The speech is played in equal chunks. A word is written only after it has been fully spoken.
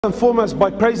and foremost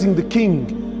by praising the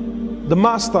King, the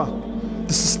Master,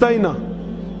 the Sustainer,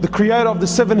 the Creator of the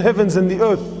seven heavens and the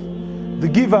earth, the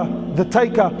Giver, the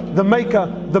Taker, the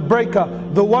Maker, the Breaker,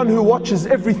 the one who watches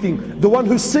everything, the one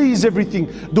who sees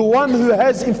everything, the one who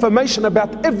has information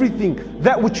about everything,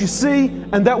 that which you see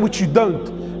and that which you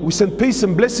don't. We send peace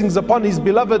and blessings upon His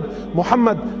beloved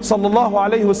Muhammad sallallahu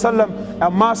alaihi wasallam, our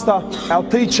Master, our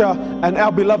Teacher and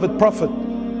our beloved Prophet.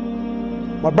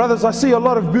 My brothers, I see a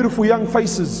lot of beautiful young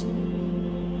faces.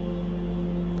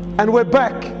 And we're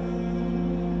back.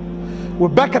 We're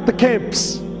back at the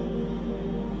camps.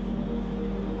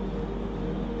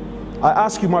 I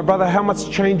ask you, my brother, how much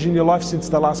changed in your life since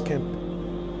the last camp?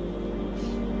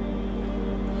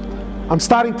 I'm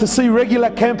starting to see regular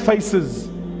camp faces.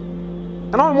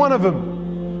 And I'm one of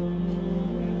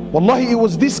them. Wallahi, it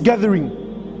was this gathering.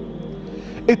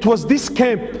 It was this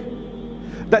camp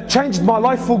that changed my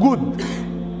life for good.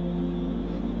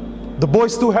 The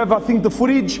boys still have, I think, the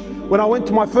footage. When I went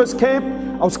to my first camp,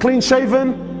 I was clean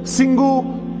shaven, single,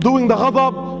 doing the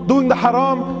ghadab, doing the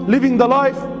haram, living the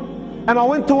life. And I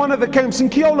went to one of the camps in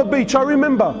Kiola Beach, I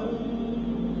remember.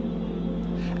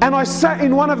 And I sat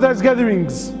in one of those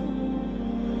gatherings.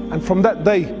 And from that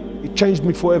day, it changed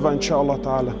me forever, inshallah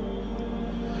ta'ala.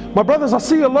 My brothers, I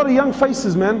see a lot of young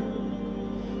faces, man.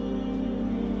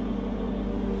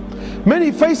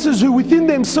 Many faces who within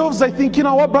themselves, they think, you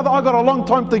know what, brother, I got a long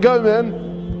time to go,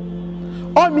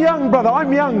 man. I'm young, brother,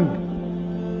 I'm young.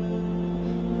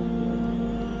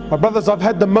 My brothers, I've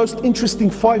had the most interesting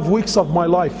 5 weeks of my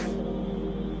life.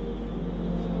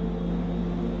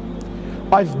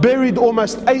 I've buried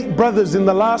almost 8 brothers in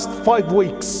the last 5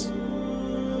 weeks.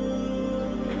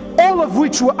 All of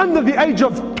which were under the age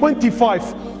of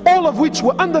 25. All of which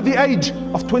were under the age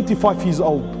of 25 years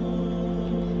old.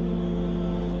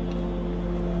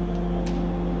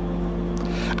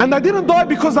 And they didn't die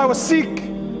because they were sick.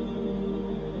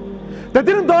 They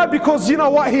didn't die because, you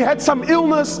know what, he had some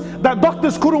illness that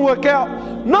doctors couldn't work out.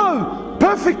 No,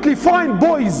 perfectly fine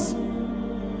boys.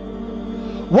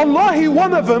 Wallahi,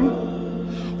 one of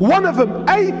them,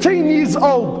 18 years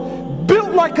old,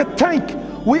 built like a tank.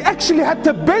 We actually had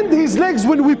to bend his legs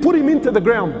when we put him into the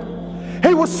ground.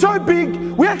 He was so big,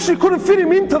 we actually couldn't fit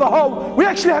him into the hole. We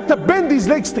actually had to bend his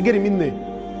legs to get him in there.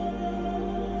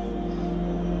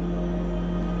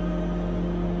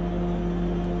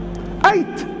 8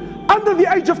 under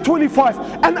the age of 25.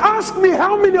 And ask me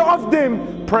how many of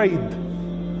them prayed.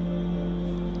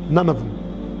 None of them.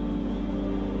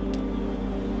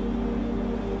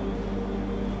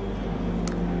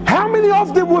 How many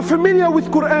of them were familiar with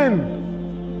Quran?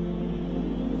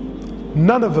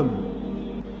 None of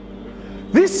them.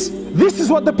 This is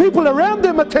what the people around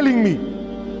them are telling me.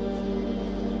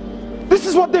 This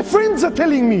is what their friends are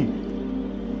telling me.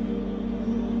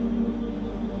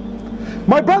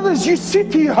 My brothers, you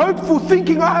sit here hopeful,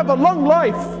 thinking I have a long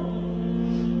life.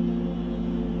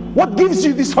 What gives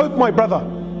you this hope, my brother?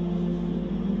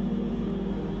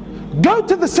 Go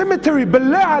to the cemetery,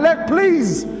 billah alaik,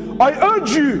 please. I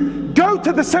urge you, go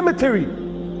to the cemetery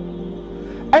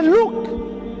and look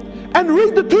and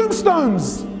read the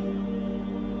tombstones.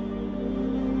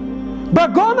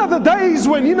 But gone are the days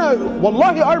when, you know,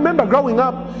 wallahi, I remember growing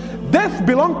up, death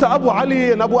belonged to Abu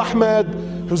Ali and Abu Ahmed,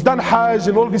 who's done Hajj,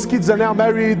 and all of his kids are now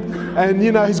married, and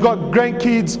you know, he's got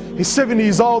grandkids, he's 70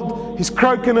 years old, he's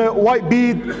croaking a white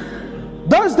beard.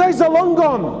 Those days are long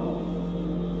gone.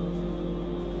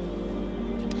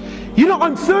 You know,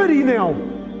 I'm 30 now,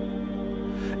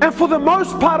 and for the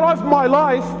most part of my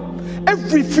life,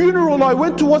 every funeral I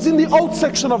went to was in the old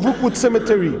section of Rookwood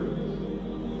Cemetery.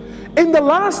 In the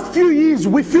last few years,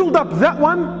 we filled up that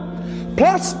one,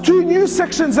 plus 2 new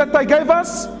sections that they gave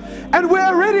us, and we're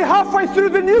already halfway through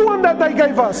the new one that they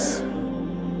gave us.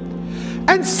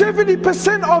 And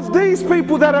 70% of these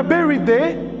people that are buried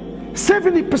there,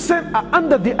 70% are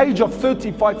under the age of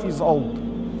 35 years old.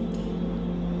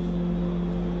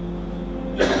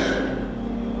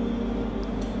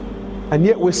 And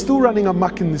yet we're still running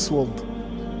amok in this world.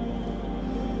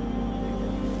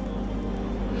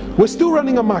 We're still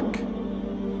running amok.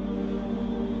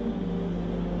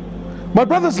 My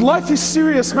brothers, life is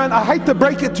serious, man. I hate to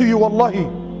break it to you, wallahi.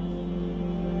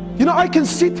 You know, I can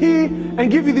sit here and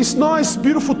give you this nice,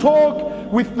 beautiful talk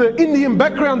with the Indian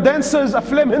background dancers,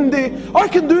 Aflam Hindi. I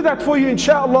can do that for you,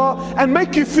 inshallah, and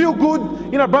make you feel good.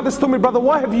 You know, brothers tell me, brother,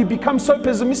 why have you become so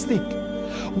pessimistic?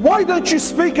 Why don't you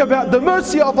speak about the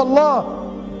mercy of Allah,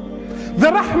 the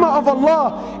rahmah of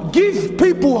Allah? Give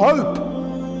people hope.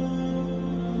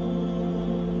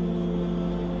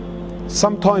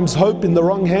 Sometimes hope in the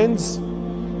wrong hands,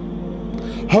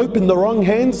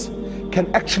 can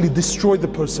actually destroy the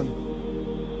person.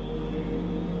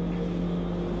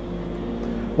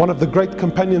 one of the great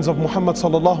companions of Muhammad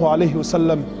sallallahu alaihi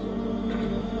wasallam.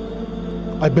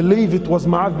 I believe it was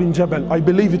Mu'adh bin Jabal. I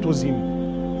believe it was him.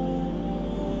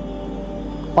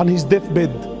 On his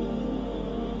deathbed,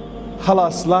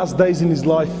 khalas, last days in his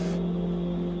life,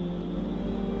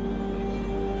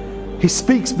 he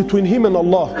speaks between him and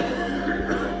Allah.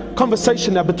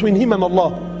 Conversation now between him and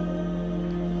Allah.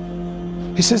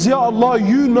 He says, Ya Allah,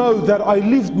 you know that I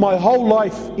lived my whole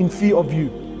life in fear of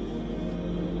you.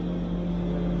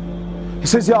 He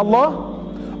says, Ya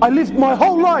Allah, I lived my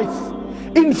whole life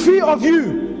in fear of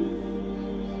you.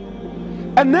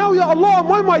 And now, Ya Allah,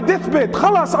 I'm on my deathbed.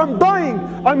 Khalas, I'm dying,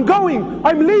 I'm going,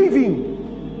 I'm leaving.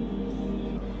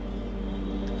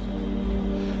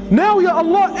 Now, Ya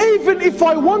Allah, even if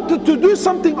I wanted to do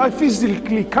something I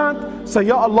physically can't, say,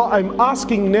 Ya Allah, I'm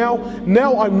asking now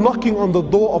I'm knocking on the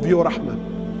door of your rahmah.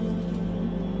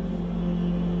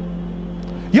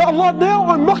 Ya Allah, now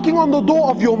I'm knocking on the door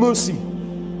of your mercy.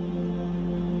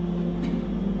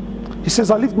 He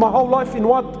says, I lived my whole life in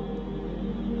what?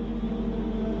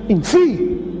 In fear.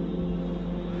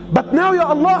 But now, Ya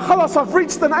Allah, khalas, I've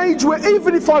reached an age where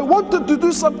even if I wanted to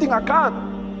do something, I can't.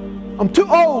 I'm too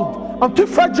old, I'm too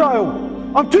fragile,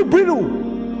 I'm too brittle,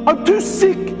 I'm too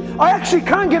sick. I actually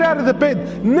can't get out of the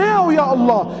bed. Now, Ya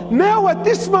Allah, now at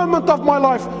this moment of my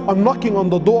life, I'm knocking on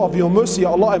the door of your mercy.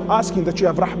 Ya Allah, I'm asking that you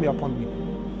have rahmah upon me.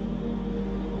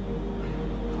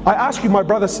 I ask you, my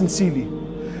brother, sincerely,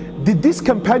 did this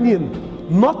companion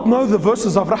not know the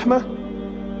verses of rahmah?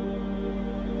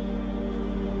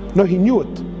 No, he knew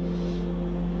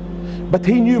it. But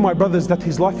he knew, my brothers, that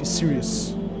his life is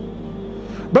serious.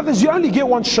 Brothers, you only get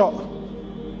one shot.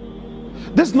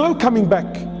 There's no coming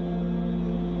back.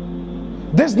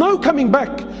 There's no coming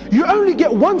back. You only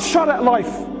get one shot at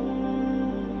life.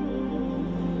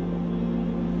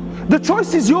 The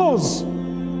choice is yours.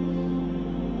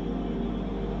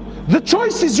 The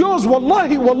choice is yours.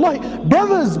 Wallahi, wallahi.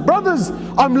 Brothers,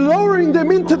 I'm lowering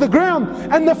them into the ground,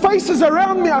 and the faces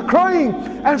around me are crying,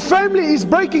 and family is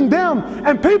breaking down,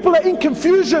 and people are in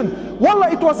confusion.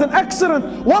 Wallah, it was an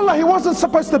accident. Wallah, he wasn't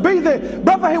supposed to be there.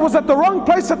 Brother, he was at the wrong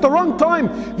place at the wrong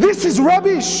time. This is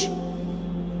rubbish.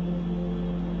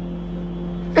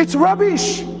 It's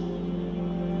rubbish.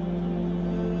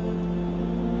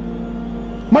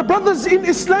 My brothers, in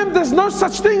Islam, there's no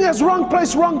such thing as wrong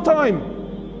place, wrong time.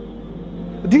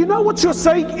 Do you know what you're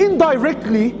saying?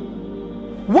 Indirectly,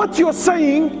 what you're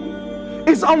saying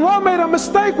is Allah made a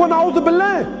mistake when a'udhu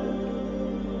billah.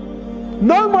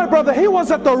 No, my brother, he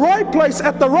was at the right place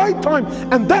at the right time,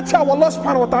 and that's how Allah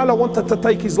subhanahu wa ta'ala wanted to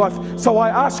take his life. So I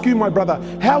ask you, my brother,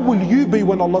 how will you be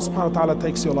when Allah subhanahu wa ta'ala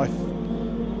takes your life?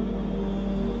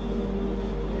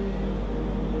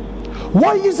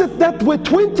 Why is it that we're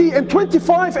 20 and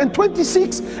 25 and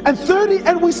 26 and 30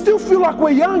 and we still feel like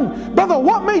we're young? Brother,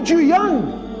 what made you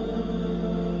young?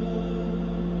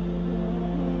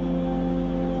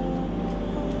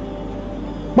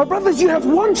 My brothers, you have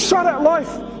one shot at life.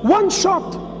 One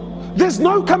shot. There's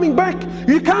no coming back.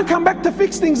 You can't come back to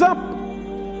fix things up.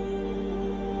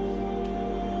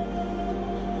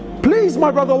 Please,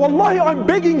 my brother, wallahi, I'm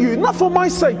begging you, not for my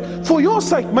sake, for your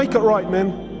sake, make it right,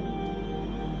 man.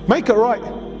 Make it right.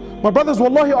 My brothers,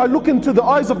 wallahi, I look into the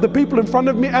eyes of the people in front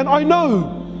of me, and I know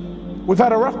we've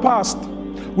had a rough past.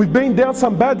 We've been down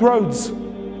some bad roads.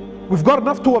 We've gotten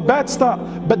off to a bad start,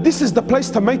 but this is the place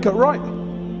to make it right.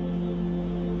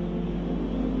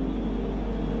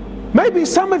 Maybe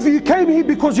some of you came here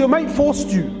because your mate forced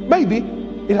you. Maybe.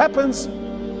 It happens.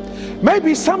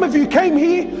 Maybe some of you came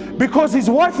here because his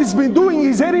wife has been doing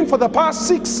his head in for the past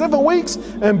 6-7 weeks,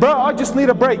 and bro, I just need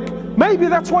a break. Maybe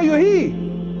that's why you're here.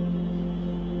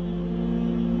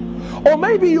 Or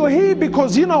maybe you're here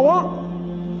because, you know what?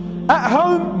 At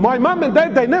home, my mum and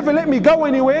dad, they never let me go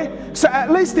anywhere. So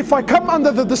at least if I come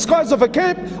under the disguise of a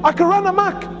camp, I can run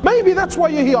amok. Maybe that's why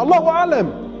you're here. Allahu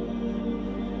Alam.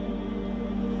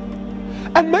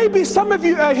 And maybe some of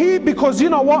you are here because, you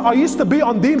know what, I used to be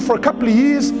on deen for a couple of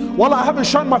years. Well, I haven't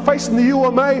shown my face in the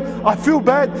UMA. I feel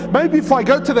bad. Maybe if I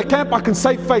go to the camp, I can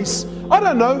save face. I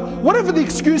don't know. Whatever the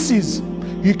excuse is,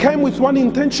 you came with one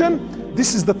intention.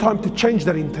 This is the time to change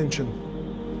that intention.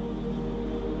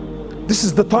 This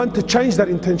is the time to change that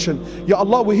intention. Ya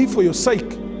Allah, we're here for your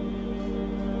sake.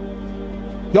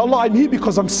 Ya Allah, I'm here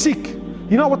because I'm sick.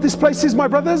 You know what this place is, my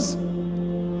brothers?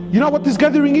 You know what this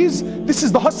gathering is? This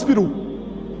is the hospital.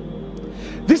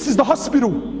 This is the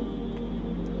hospital.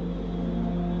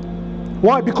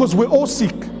 Why? Because we're all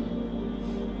sick.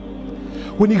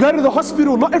 When you go to the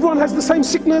hospital, not everyone has the same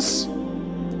sickness.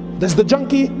 There's the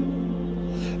junkie.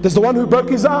 There's the one who broke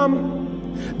his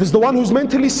arm. There's the one who's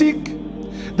mentally sick.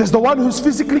 There's the one who's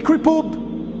physically crippled.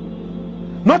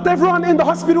 Not everyone in the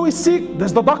hospital is sick.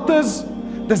 There's the doctors,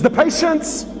 there's the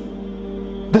patients,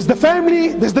 there's the family,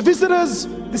 there's the visitors.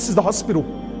 This is the hospital.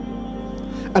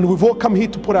 And we've all come here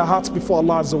to put our hearts before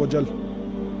Allah Azza wa Jal.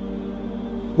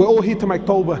 We're all here to make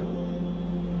tawbah.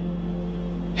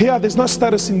 Here, there's no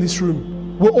status in this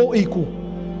room. We're all equal.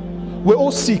 We're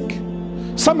all sick.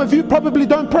 Some of you probably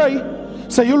don't pray.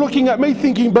 So you're looking at me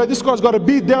thinking, bro, this guy's got a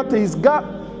beard down to his gut.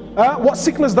 What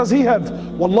sickness does he have?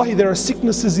 Wallahi, there are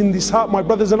sicknesses in this heart, my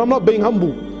brothers, and I'm not being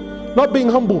humble. Not being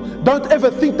humble. Don't ever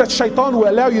think that shaitan will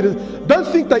allow you to. Don't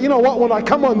think that, you know what, when I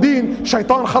come on deen,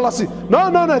 shaitan khalasi.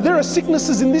 No. There are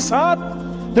sicknesses in this heart.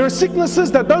 There are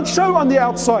sicknesses that don't show on the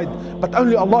outside, but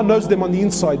only Allah knows them on the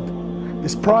inside.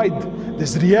 There's pride,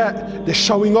 there's riyah, there's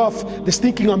showing off, there's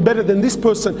thinking I'm better than this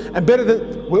person and better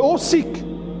than. We're all sick.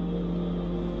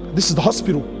 This is the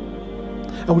hospital.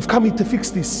 And we've come here to fix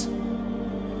this.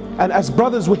 And as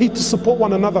brothers, we're here to support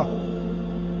one another.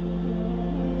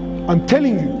 I'm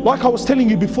telling you, like I was telling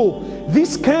you before,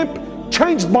 this camp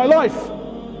changed my life.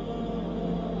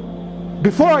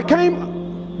 Before I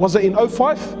came, was it in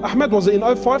 05? Ahmed, was it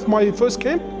in 05, my first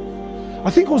camp?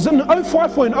 I think it was in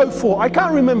 05 or in 04, I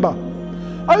can't remember.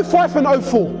 05 and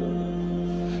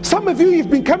 04. Some of you, you've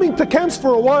been coming to camps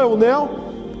for a while now,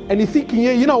 and you're thinking,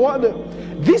 yeah, you know what?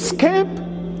 This camp,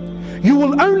 you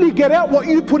will only get out what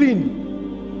you put in.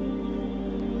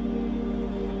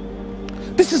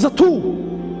 This is a tool.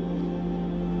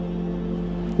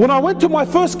 When I went to my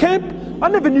first camp, I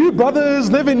never knew brothers,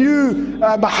 never knew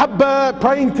mahabba,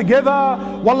 praying together.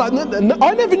 Wallah,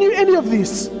 I never knew any of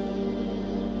this.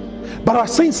 But I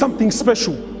seen something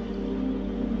special.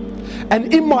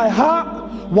 And in my heart,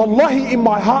 wallahi, in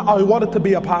my heart, I wanted to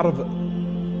be a part of it.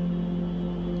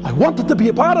 I wanted to be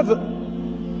a part of it.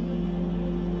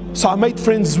 So I made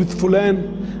friends with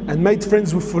Fulan, and made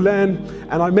friends with Fulan,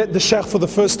 and I met the Shaykh for the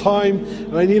first time,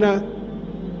 and you know,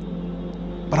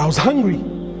 but I was hungry.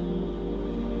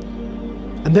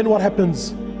 And then what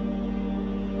happens?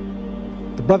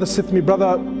 The brother said to me,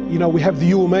 brother, you know, we have the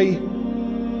UMA,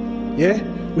 yeah?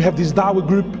 We have this da'wah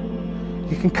group.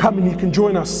 You can come and you can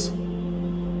join us.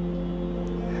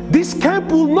 This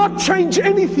camp will not change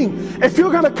anything. If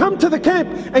you're going to come to the camp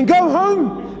and go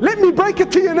home, let me break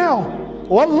it to you now.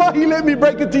 Wallahi, let me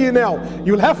break it to you now.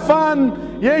 You'll have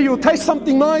fun, yeah, you'll taste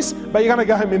something nice, but you're going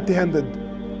to go home empty-handed.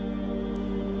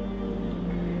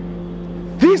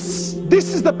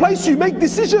 This is the place you make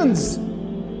decisions.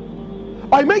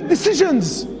 I make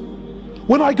decisions.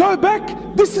 When I go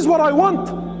back, this is what I want.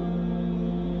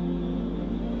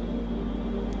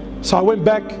 So I went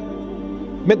back,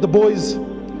 met the boys.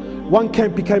 One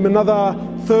camp became another,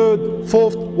 third,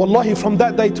 fourth. Wallahi, from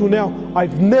that day till now,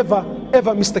 I've never,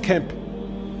 ever missed a camp.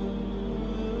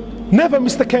 Never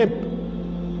missed a camp.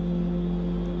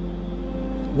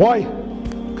 Why?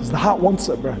 Because the heart wants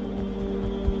it, bro.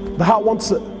 The heart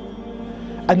wants it.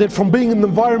 And then from being in the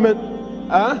environment,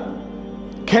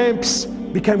 camps,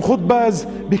 became khutbahs,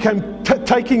 became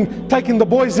taking the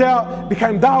boys out,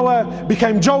 became da'wah,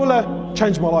 became jawla,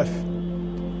 changed my life.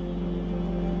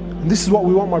 And this is what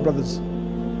we want, my brothers.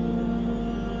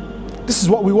 This is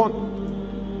what we want.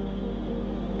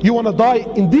 You want to die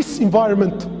in this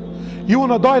environment. You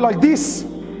want to die like this.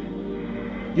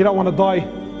 You don't want to die.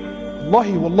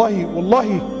 Wallahi, wallahi,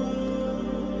 wallahi.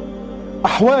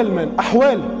 Ahwal, man,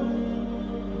 ahwal.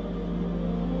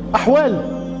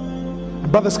 Ahwal.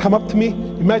 Brothers come up to me,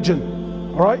 imagine,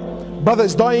 all right? Brother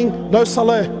is dying, no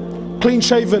salah, clean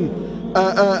shaven,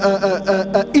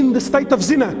 in the state of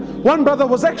zina. One brother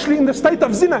was actually in the state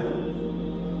of zina.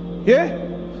 Yeah?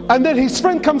 And then his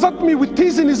friend comes up to me with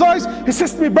tears in his eyes. He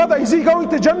says to me, brother, is he going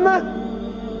to Jannah?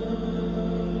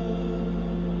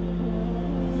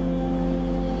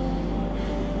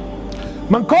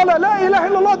 Man qala la ilaha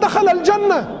illallah dakhala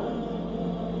al-jannah.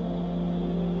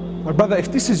 My brother,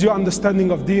 if this is your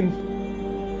understanding of deen,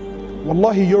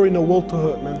 wallahi, you're in a world to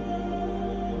hurt, man.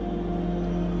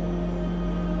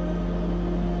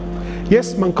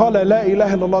 Yes, man qala la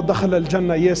ilaha illallah dakhala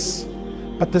al-jannah, yes.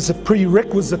 But there's a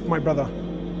prerequisite, my brother.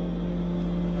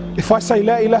 If I say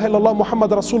la ilaha illallah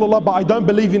Muhammad Rasulullah, but I don't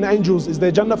believe in angels, is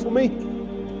there Jannah for me?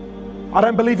 I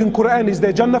don't believe in Quran, is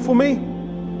there Jannah for me?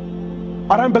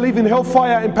 I don't believe in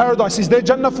hellfire and paradise, is there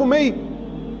Jannah for me?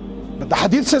 But the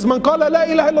hadith says, man qala la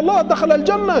ilaha illallah dakhala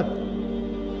al-jannah.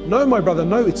 No, my brother,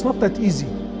 no, it's not that easy.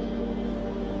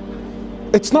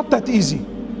 It's not that easy.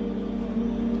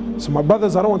 So my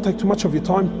brothers, I don't want to take too much of your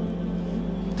time.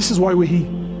 This is why we're here.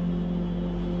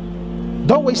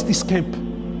 Don't waste this camp.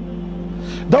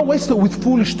 Don't waste it with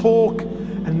foolish talk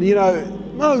and, you know,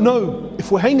 no.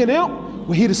 If we're hanging out,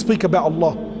 we're here to speak about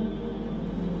Allah.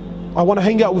 I want to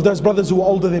hang out with those brothers who are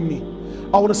older than me.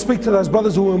 I want to speak to those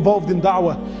brothers who are involved in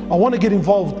da'wah. I want to get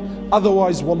involved.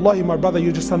 Otherwise, wallahi, my brother,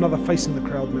 you're just another face in the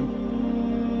crowd, man.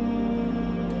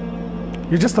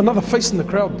 You're just another face in the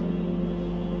crowd.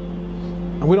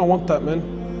 And we don't want that, man.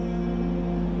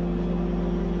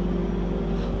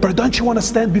 But don't you want to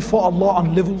stand before Allah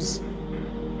on levels?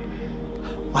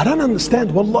 I don't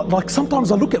understand, wallah, like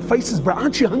sometimes I look at faces, bro,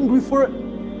 aren't you hungry for it?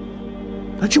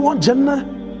 Don't you want Jannah?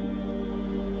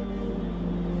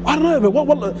 I don't know, but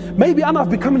wallah, maybe I've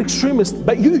become an extremist,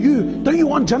 but you, don't you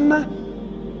want Jannah?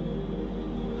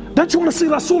 Don't you want to see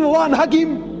Rasulullah and hug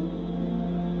him?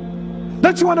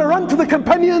 Don't you want to run to the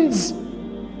companions?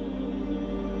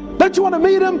 Don't you want to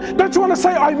meet him? Don't you want to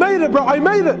say, I made it, bro, I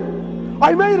made it.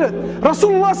 I made it.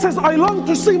 Rasulullah says, I long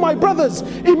to see my brothers.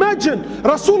 Imagine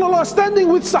Rasulullah standing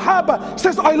with Sahaba,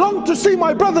 says, I long to see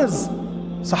my brothers.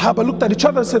 Sahaba looked at each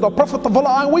other and said, oh Prophet of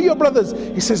Allah, we're your brothers.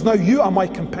 He says, no, you are my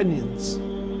companions.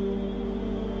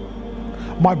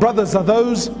 My brothers are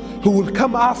those who will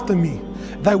come after me.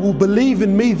 They will believe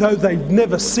in me though they've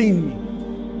never seen me.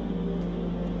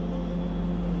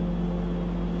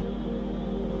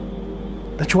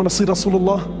 Don't you want to see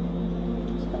Rasulullah?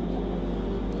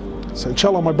 So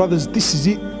inshallah, my brothers, this is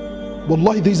it.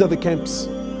 Wallahi, these are the camps.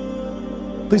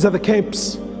 These are the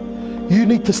camps. You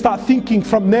need to start thinking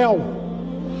from now.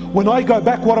 When I go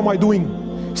back, what am I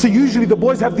doing? See, usually the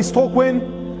boys have this talk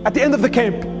when? At the end of the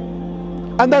camp.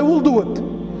 And they will do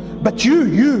it. But you,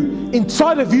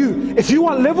 inside of you, if you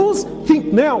want levels,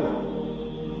 think now.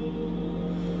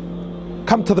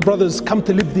 Come to the brothers, come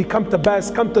to Libdi, come to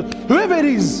Bas, come to whoever it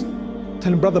is.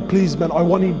 Tell him, brother, please, man, I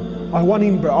want him. I want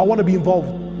him, bro. I want to be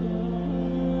involved.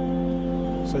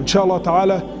 So inshallah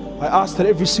ta'ala, I ask that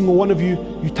every single one of you,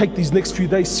 you take these next few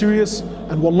days serious.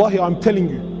 And wallahi, I'm telling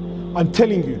you,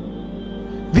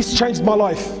 this changed my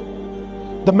life.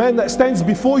 The man that stands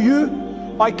before you,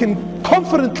 I can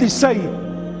confidently say,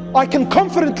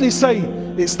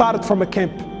 it started from a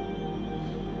camp.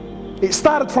 It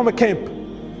started from a camp.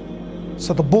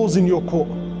 So the ball's in your court.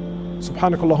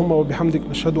 Subhanakallahumma wa bihamdik,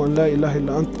 nashhadu an la ilaha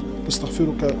illa ant,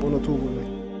 nastaghfiruka wa natubu ilayk.